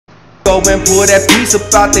go and pull that piece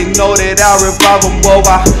about. They know that I revive them. Whoa,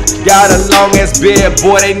 I got a long ass beard,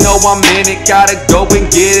 boy, they know I'm in it. Gotta go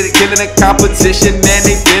and get it, killing the competition, man,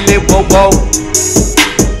 they feel it. Whoa, whoa.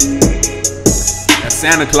 That's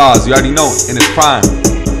Santa Claus, you already know, in his prime.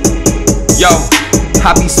 Yo,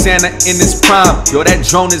 I be Santa in his prime. Yo, that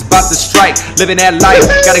drone is about to strike. Living that life,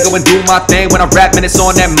 gotta go and do my thing. When I rap, man, it's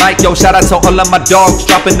on that mic. Yo, shout out to all of my dogs,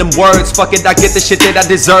 dropping them words. Fuck it, I get the shit that I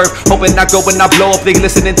deserve. Hoping I go and I blow up, they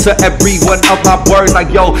listening to every one of my words. Like,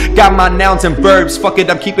 yo, got my nouns and verbs. Fuck it,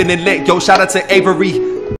 I'm keeping it lit. Yo, shout out to Avery.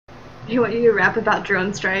 You want you to rap about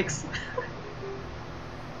drone strikes?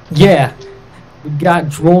 Yeah, we got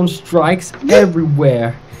drone strikes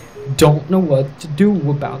everywhere. Don't know what to do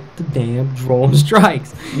about the damn drone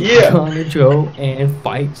strikes. Yeah. Gonna go and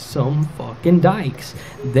fight some fucking dykes.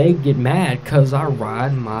 They get mad cause I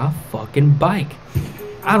ride my fucking bike.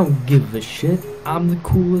 I don't give a shit. I'm the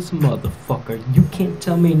coolest motherfucker. You can't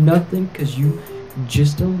tell me nothing cause you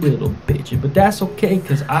just a little bitch. But that's okay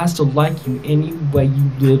cause I still like you anyway,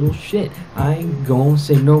 you little shit. I ain't gonna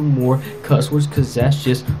say no more cuss words cause that's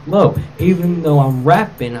just low. Even though I'm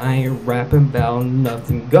rapping, I ain't rapping about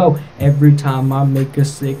nothing. Go. Every time I make a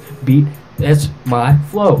sick beat, that's my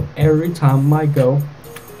flow. Every time I go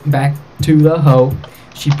back to the hoe,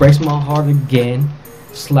 she breaks my heart again.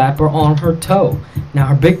 Slap her on her toe. Now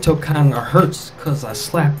her big toe kinda hurts cause I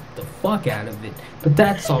slapped the fuck out of it. But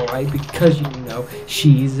that's alright because you know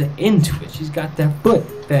she's into it. She's got that foot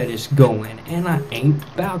fetish going and I ain't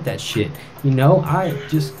about that shit. You know, I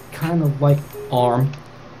just kind of like arm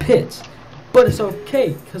pits. But it's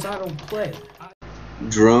okay cause I don't play.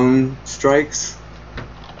 Drone strikes?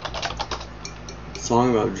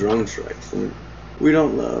 Song about drone strikes we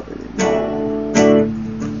don't love anymore.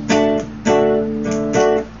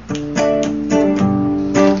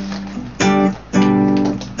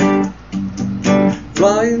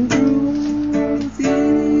 Flying through the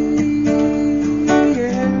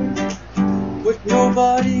air with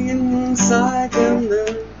nobody inside them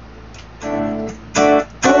there,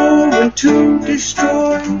 going to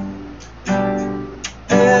destroy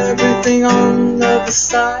everything on the other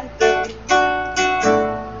side there,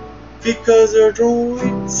 because they're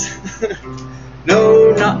droids.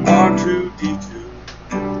 No, not R2-D2,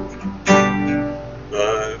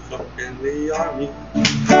 but fucking the army.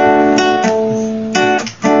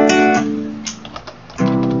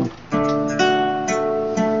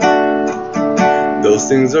 Those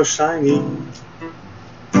things are shiny.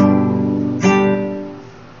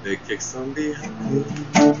 They kick some behind.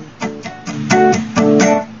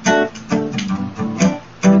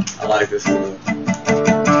 I like this one.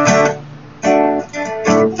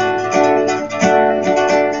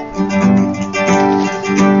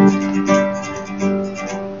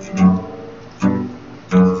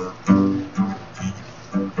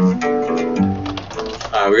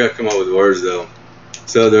 Alright, we gotta come up with words though.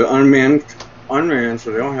 So they're unmanned,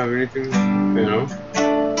 so they don't have anything, you know.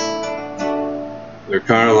 They're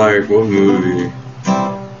kind of like, what movie?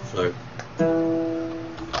 It's like,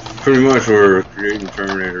 pretty much we're creating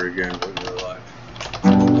Terminator again, but in real life.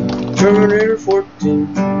 Terminator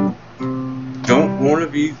 14, don't want to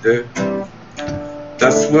be there.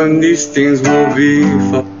 That's when these things will be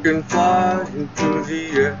fucking flying through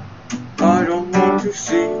the air. I don't want to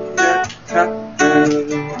see that happen,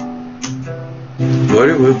 but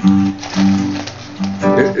it will.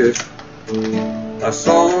 It is. I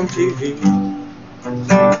saw on TV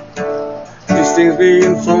these things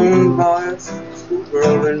being flown by a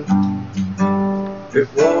schoolgirl, and it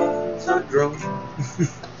was a drone.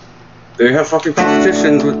 They have fucking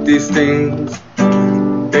competitions with these things.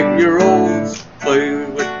 8-year-olds play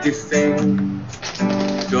with these things.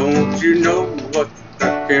 Don't you know what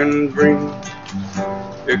that can bring?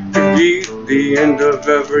 It could be the end of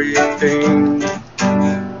everything.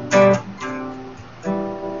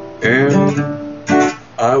 And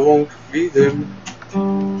I won't be there.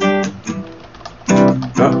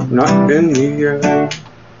 Not in the air.